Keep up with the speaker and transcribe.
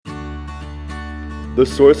The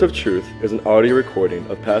Source of Truth is an audio recording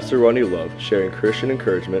of Pastor Ronnie Love sharing Christian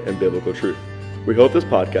encouragement and biblical truth. We hope this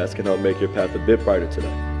podcast can help make your path a bit brighter today.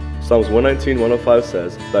 Psalms 119:105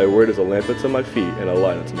 says, "Thy word is a lamp unto my feet and a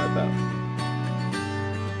light unto my path."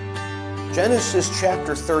 Genesis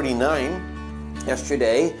chapter 39.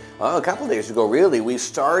 Yesterday, a couple of days ago really, we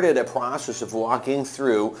started a process of walking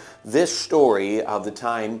through this story of the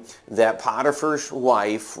time that Potiphar's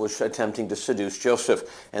wife was attempting to seduce Joseph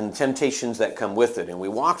and the temptations that come with it. And we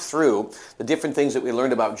walked through the different things that we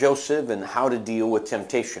learned about Joseph and how to deal with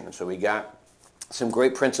temptation. And so we got some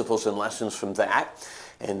great principles and lessons from that.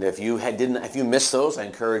 And if you missed those, I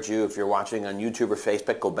encourage you, if you're watching on YouTube or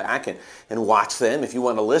Facebook, go back and watch them. If you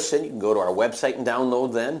want to listen, you can go to our website and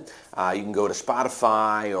download them. You can go to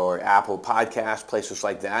Spotify or Apple Podcasts, places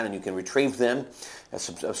like that, and you can retrieve them,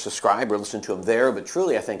 subscribe or listen to them there. But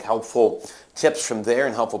truly, I think helpful tips from there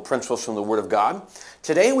and helpful principles from the Word of God.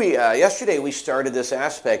 Yesterday we started this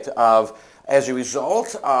aspect of, as a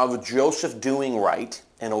result of Joseph doing right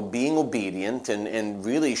and being obedient and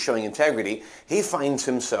really showing integrity, he finds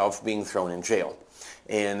himself being thrown in jail.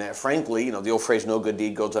 And frankly, the old phrase, no good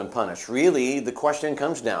deed goes unpunished. Really, the question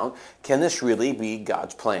comes down, can this really be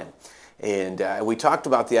God's plan? And we talked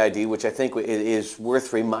about the idea, which I think is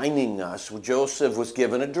worth reminding us. Joseph was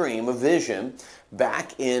given a dream, a vision,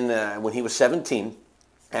 back in when he was 17.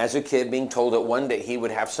 As a kid, being told that one day he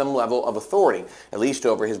would have some level of authority, at least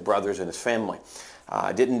over his brothers and his family.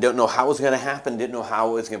 Don't know how it was going to happen, didn't know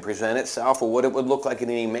how it was going to present itself or what it would look like in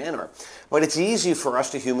any manner. But it's easy for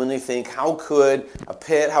us to humanly think, how could a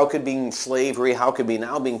pit, how could being in slavery, how could be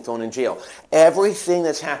now being thrown in jail? Everything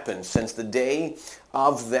that's happened since the day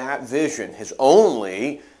of that vision has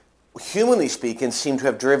only, humanly speaking, seemed to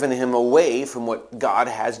have driven him away from what God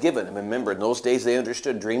has given him. Remember, in those days they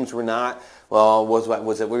understood dreams were not,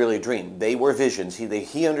 was it really a dream? They were visions.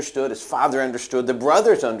 He understood, his father understood, the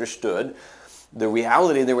brothers understood the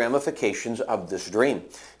reality, the ramifications of this dream.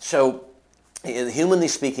 So, humanly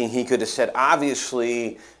speaking, he could have said,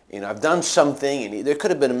 obviously, I've done something, and there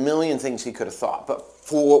could have been a million things he could have thought. But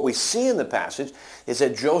for what we see in the passage is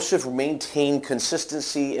that Joseph maintained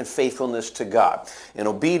consistency and faithfulness to God, and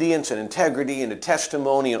obedience and integrity and a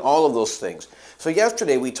testimony and all of those things. So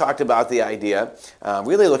yesterday we talked about the idea,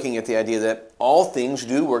 really looking at the idea that all things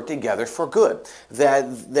do work together for good,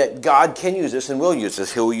 that God can use this and will use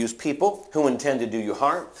this. He will use people who intend to do you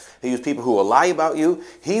harm. He'll use people who will lie about you.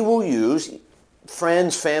 He will use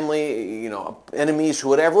friends, family, enemies,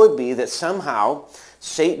 whatever it would be that somehow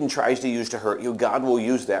Satan tries to use to hurt you. God will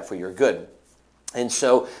use that for your good. And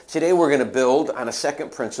so today we're going to build on a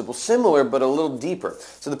second principle, similar but a little deeper.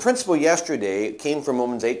 So the principle yesterday came from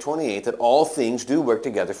Romans 8:28, that all things do work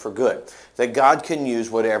together for good. That God can use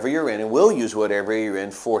whatever you're in and will use whatever you're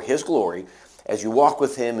in for His glory as you walk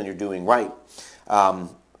with Him and you're doing right.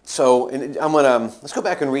 Let's go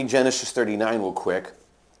back and read Genesis 39 real quick.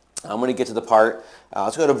 I'm going to get to the part,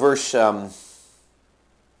 let's go to verse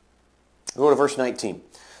 19.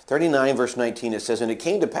 39 verse 19, it says, "And it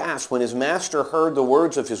came to pass, when his master heard the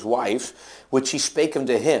words of his wife, which he spake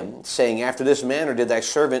unto him, saying, After this manner did thy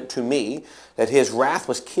servant to me, that his wrath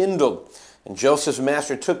was kindled. And Joseph's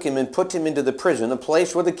master took him and put him into the prison, a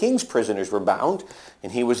place where the king's prisoners were bound,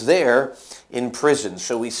 and he was there in prison."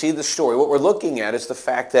 So we see the story. What we're looking at is the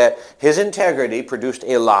fact that his integrity produced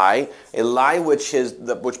a lie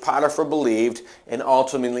which Potiphar believed, and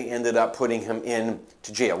ultimately ended up putting him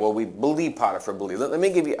into jail. Well, we believe Potiphar believed. Let me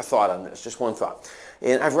give you a thought on this, just one thought.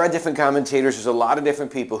 And I've read different commentators. There's a lot of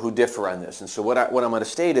different people who differ on this. And so what I'm going to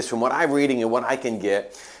state is, from what I'm reading and what I can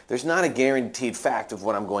get, there's not a guaranteed fact of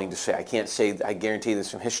what I'm going to say. I can't say I guarantee this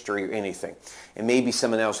from history or anything. And maybe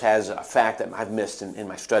someone else has a fact that I've missed in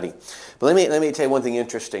my study. But let me tell you one thing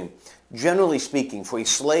interesting. Generally speaking, for a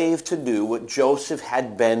slave to do what Joseph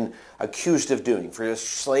had been accused of doing, for a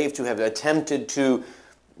slave to have attempted to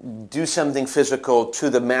do something physical to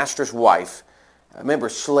the master's wife, remember,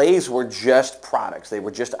 slaves were just products. They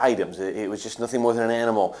were just items. It was just nothing more than an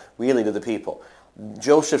animal, really, to the people.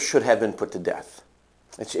 Joseph should have been put to death.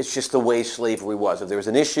 It's just the way slavery was. If there was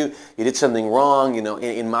an issue, you did something wrong,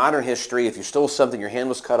 in modern history, if you stole something, your hand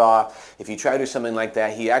was cut off. If you tried to do something like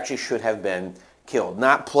that, he actually should have been killed,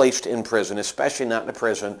 not placed in prison, especially not in a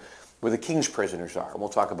prison where the king's prisoners are. We'll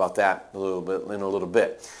talk about that in a little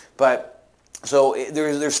bit. But so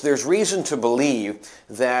there's reason to believe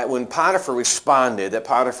that when Potiphar responded, that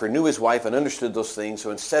Potiphar knew his wife and understood those things.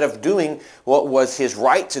 So instead of doing what was his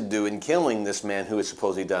right to do in killing this man who had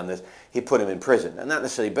supposedly done this, he put him in prison. And not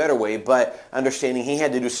necessarily a better way, but understanding he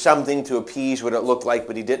had to do something to appease what it looked like,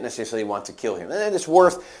 but he didn't necessarily want to kill him. And it's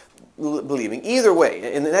worth believing. Either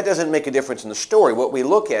way, and that doesn't make a difference in the story. What we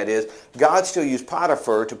look at is God still used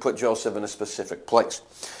Potiphar to put Joseph in a specific place.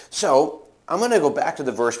 So I'm going to go back to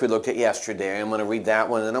the verse we looked at yesterday. I'm going to read that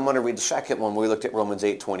one, and I'm going to read the second one. We looked at Romans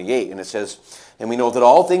 8:28, and it says, "And we know that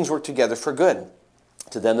all things work together for good,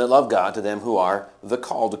 to them that love God, to them who are the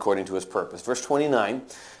called according to his purpose." Verse 29,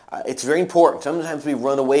 it's very important. Sometimes we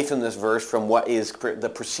run away from this verse from what is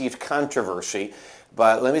the perceived controversy.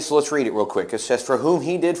 But let's read it real quick. It says, "For whom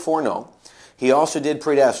he did foreknow, he also did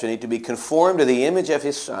predestinate to be conformed to the image of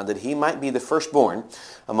his Son, that he might be the firstborn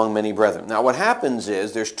among many brethren." Now what happens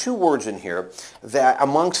is, there's two words in here that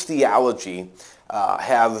amongst theology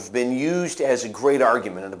have been used as a great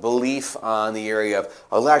argument and a belief on the area of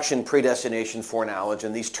election, predestination, foreknowledge.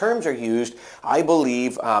 And these terms are used, I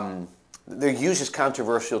believe, they're used as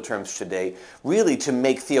controversial terms today, really to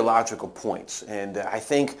make theological points. And I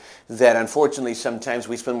think that unfortunately sometimes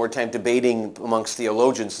we spend more time debating amongst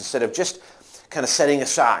theologians instead of just kind of setting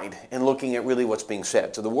aside and looking at really what's being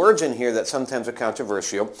said. So the words in here that sometimes are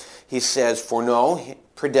controversial, he says, foreknow,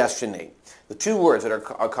 predestinate. The two words that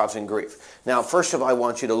are causing grief. Now, first of all, I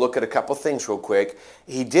want you to look at a couple things real quick.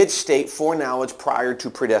 He did state foreknowledge prior to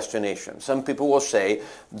predestination. Some people will say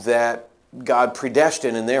that God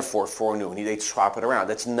predestined and therefore foreknew, and they swap it around.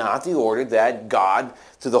 That's not the order that God,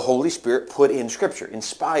 through the Holy Spirit, put in Scripture.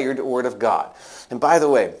 Inspired Word of God. And by the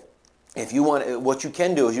way, if you want, what you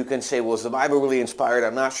can do is you can say, well, is the Bible really inspired?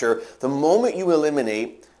 I'm not sure. The moment you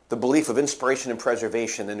eliminate the belief of inspiration and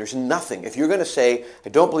preservation, then there's nothing. If you're going to say, I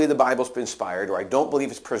don't believe the Bible's been inspired, or I don't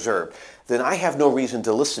believe it's preserved, then I have no reason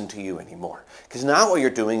to listen to you anymore. Because now what you're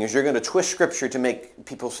doing is you're going to twist Scripture to make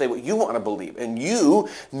people say what you want to believe. And you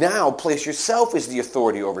now place yourself as the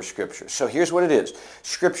authority over Scripture. So here's what it is.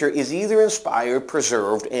 Scripture is either inspired,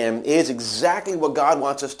 preserved, and is exactly what God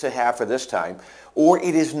wants us to have for this time, or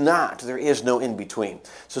it is not. There is no in between.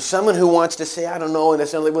 So someone who wants to say, I don't know, and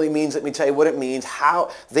that's not what it really means, let me tell you what it means,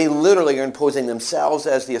 how they literally are imposing themselves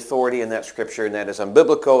as the authority in that Scripture, and that is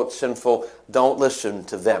unbiblical, it's sinful. Don't listen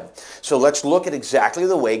to them. So let's look at exactly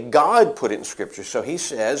the way God put it in Scripture. So he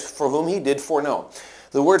says, for whom he did foreknow.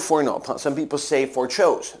 The word foreknow, some people say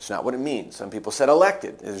forechose. It's not what it means. Some people said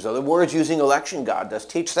elected. There's other words using election. God does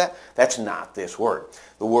teach that. That's not this word.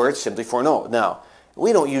 The word simply foreknow. Now,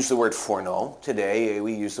 we don't use the word foreknow today.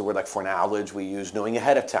 We use the word like foreknowledge. We use knowing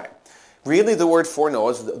ahead of time. Really, the word foreknow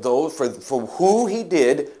is those for who he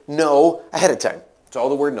did know ahead of time. That's all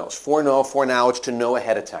the word knows. Foreknow, foreknowledge, to know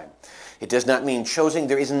ahead of time. It does not mean choosing.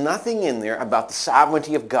 There is nothing in there about the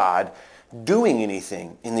sovereignty of God doing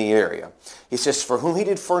anything in the area. He says, for whom he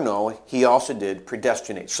did foreknow, he also did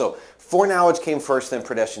predestinate. So foreknowledge came first, then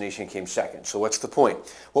predestination came second. So what's the point?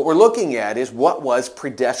 What we're looking at is what was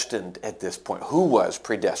predestined at this point. Who was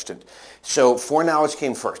predestined? So foreknowledge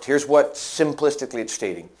came first. Here's what simplistically it's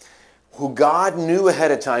stating. Who God knew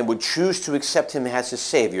ahead of time would choose to accept him as his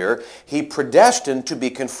Savior, he predestined to be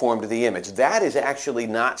conformed to the image. That is actually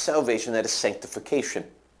not salvation, that is sanctification.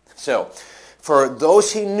 So, for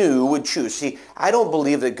those he knew would choose. See, I don't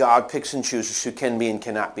believe that God picks and chooses who can be and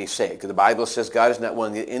cannot be saved. The Bible says God is not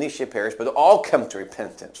willing that any should perish, but all come to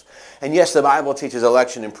repentance. And yes, the Bible teaches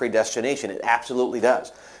election and predestination. It absolutely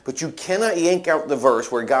does. But you cannot yank out the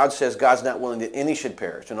verse where God says God's not willing that any should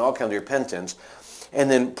perish and all come to repentance, and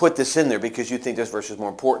then put this in there because you think this verse is more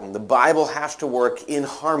important. The Bible has to work in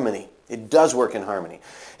harmony. It does work in harmony.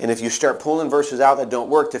 And if you start pulling verses out that don't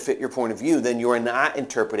work to fit your point of view, then you are not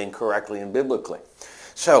interpreting correctly and biblically.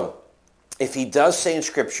 So, if he does say in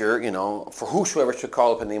Scripture, for whosoever should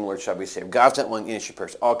call upon the name of the Lord shall be saved. God's not willing any should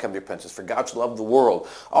perish, all come to repentance. For God so loved the world.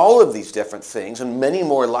 All of these different things, and many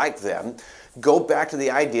more like them, go back to the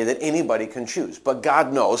idea that anybody can choose. But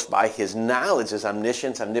God knows by his knowledge, his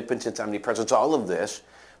omniscience, omnipotence, omnipresence, all of this,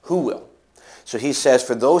 who will. So he says,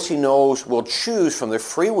 for those he knows will choose from their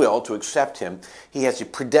free will to accept him, he has a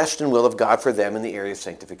predestined will of God for them in the area of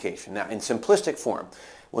sanctification. Now, in simplistic form,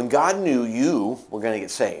 when God knew you were going to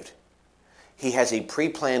get saved, he has a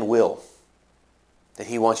pre-planned will that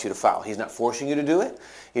he wants you to follow. He's not forcing you to do it.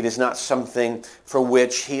 It is not something for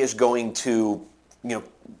which he is going to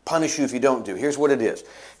punish you if you don't do. Here's what it is.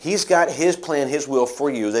 He's got his plan, his will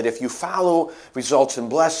for you, that if you follow, results in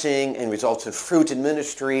blessing and results in fruit in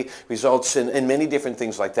ministry, results in many different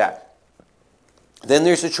things like that. Then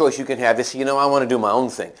there's a choice you can have to say, I want to do my own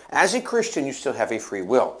thing. As a Christian, you still have a free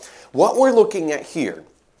will. What we're looking at here,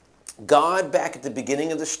 God, back at the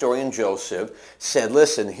beginning of the story in Joseph, said,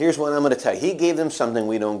 listen, here's what I'm going to tell you. He gave them something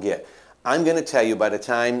we don't get. I'm going to tell you by the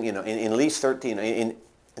time, in at least 13, in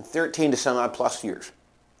 13 to some odd plus years,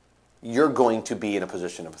 you're going to be in a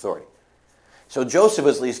position of authority. So Joseph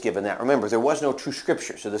was at least given that. Remember, there was no true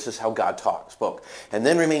scripture, so this is how God spoke. And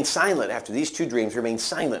then remained silent after these two dreams, remained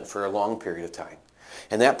silent for a long period of time.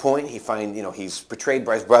 And at that point, he's betrayed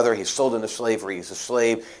by his brother, he's sold into slavery, he's a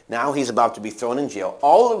slave. Now he's about to be thrown in jail.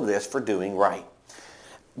 All of this for doing right.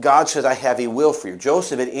 God says, I have a will for you.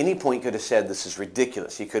 Joseph at any point could have said, this is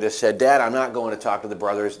ridiculous. He could have said, Dad, I'm not going to talk to the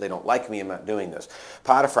brothers. They don't like me. I'm not doing this.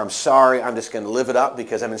 Potiphar, I'm sorry. I'm just going to live it up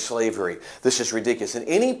because I'm in slavery. This is ridiculous. At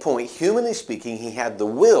any point, humanly speaking, he had the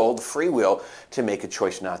will, the free will, to make a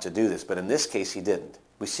choice not to do this. But in this case, he didn't.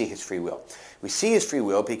 We see his free will. We see his free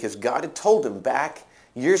will because God had told him back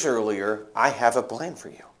years earlier, I have a plan for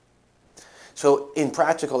you. So in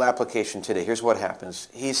practical application today, here's what happens.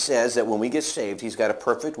 He says that when we get saved, he's got a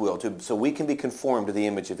perfect will so we can be conformed to the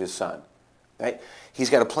image of his son. Right? He's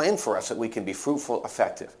got a plan for us that we can be fruitful,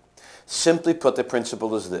 effective. Simply put, the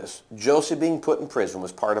principle is this. Joseph being put in prison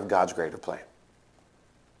was part of God's greater plan.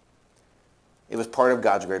 It was part of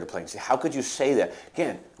God's greater plan. See, how could you say that?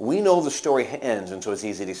 Again, we know the story ends, and so it's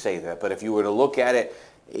easy to say that. But if you were to look at it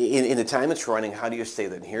in the time it's running, how do you say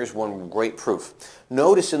that? And here's one great proof.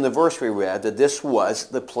 Notice in the verse we read that this was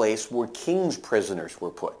the place where king's prisoners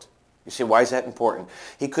were put. You say, why is that important?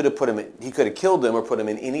 He could have killed them or put them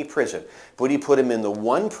in any prison. But he put them in the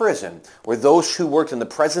one prison where those who worked in the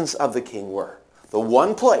presence of the king were. The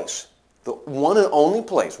one place, the one and only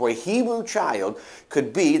place where a Hebrew child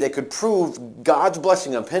could be, that could prove God's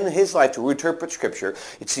blessing upon his life to interpret Scripture.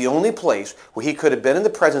 It's the only place where he could have been in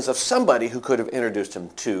the presence of somebody who could have introduced him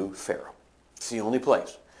to Pharaoh. It's the only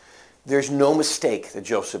place. There's no mistake that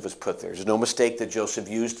Joseph was put there. There's no mistake that Joseph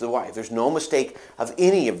used the wife. There's no mistake of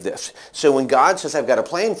any of this. So when God says, I've got a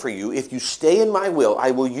plan for you, if you stay in my will,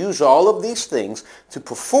 I will use all of these things to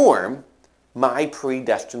perform my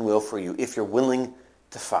predestined will for you if you're willing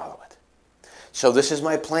to follow it. So this is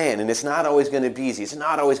my plan, and it's not always going to be easy. It's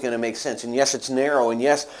not always going to make sense. And yes, it's narrow, and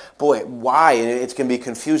yes, boy, why? And it's going to be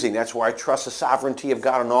confusing. That's why I trust the sovereignty of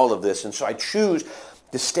God in all of this. And so I choose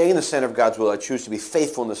to stay in the center of God's will. I choose to be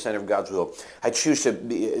faithful in the center of God's will. I choose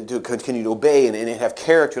to continue to obey and have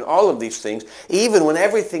character and all of these things. Even when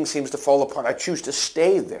everything seems to fall apart, I choose to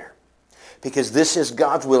stay there. Because this is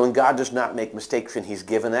God's will, and God does not make mistakes, and he's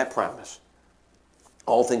given that promise.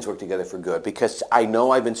 All things work together for good. Because I know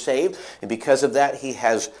I've been saved, and because of that, he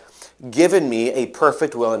has given me a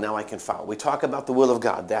perfect will, and now I can follow. We talk about the will of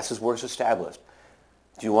God. That's his word established.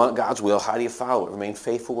 Do you want God's will? How do you follow it? Remain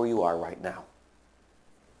faithful where you are right now.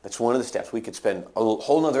 That's one of the steps. We could spend a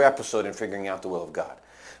whole other episode in figuring out the will of God.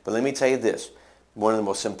 But let me tell you this. One of the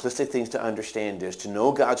most simplistic things to understand is to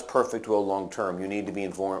know God's perfect will long term, you need to be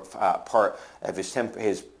part of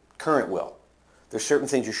his current will. There's certain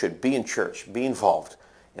things you should be in church, be involved,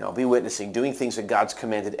 be witnessing, doing things that God's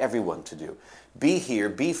commanded everyone to do. Be here,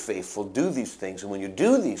 be faithful, do these things. And when you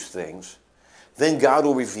do these things, then God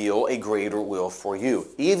will reveal a greater will for you,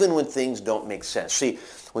 even when things don't make sense. See,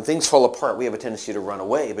 when things fall apart, we have a tendency to run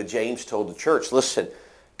away. But James told the church, listen,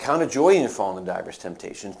 count it joy in falling in diverse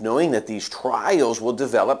temptations, knowing that these trials will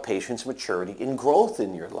develop patience, maturity, and growth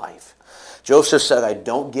in your life. Joseph said, I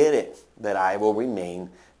don't get it, but I will remain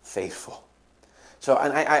faithful. So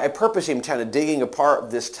and I purposely am kind of digging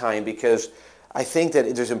apart this time because I think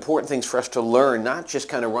that there's important things for us to learn, not just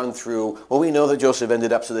kind of run through, well, we know that Joseph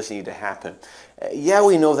ended up, so this needed to happen. Yeah,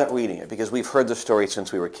 we know that reading it because we've heard the story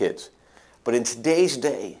since we were kids. But in today's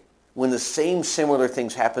day, when the same similar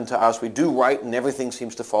things happen to us, we do right and everything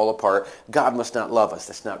seems to fall apart, God must not love us.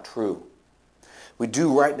 That's not true. We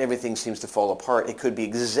do right and everything seems to fall apart. It could be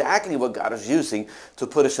exactly what God is using to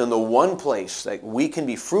put us in the one place that we can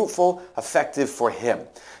be fruitful, effective for him.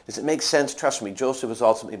 Does it make sense? Trust me, Joseph was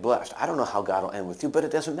ultimately blessed. I don't know how God will end with you, but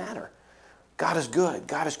it doesn't matter. God is good.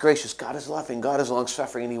 God is gracious. God is loving. God is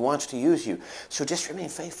long-suffering, and he wants to use you. So just remain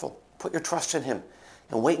faithful. Put your trust in him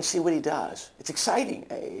and wait and see what he does. It's exciting.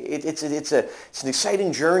 It's an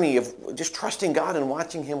exciting journey of just trusting God and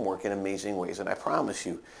watching him work in amazing ways. And I promise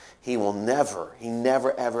you, he never,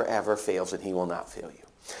 ever, ever fails, and he will not fail you.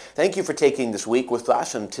 Thank you for taking this week with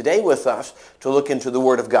us and today with us to look into the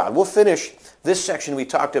Word of God. We'll finish this section we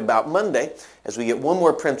talked about Monday as we get one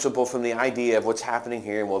more principle from the idea of what's happening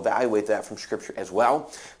here, and we'll evaluate that from Scripture as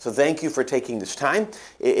well. So thank you for taking this time.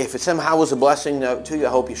 If it somehow was a blessing to you,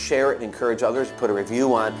 I hope you share it and encourage others. Put a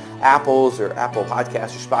review on Apple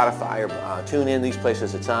Podcasts or Spotify or tune in these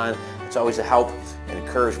places it's on. It's always a help and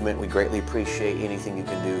encouragement. We greatly appreciate anything you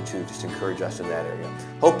can do to just encourage us in that area.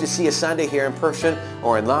 Hope to see you Sunday here in person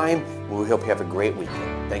or online. We hope you have a great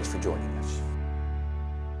weekend. Thanks for joining us.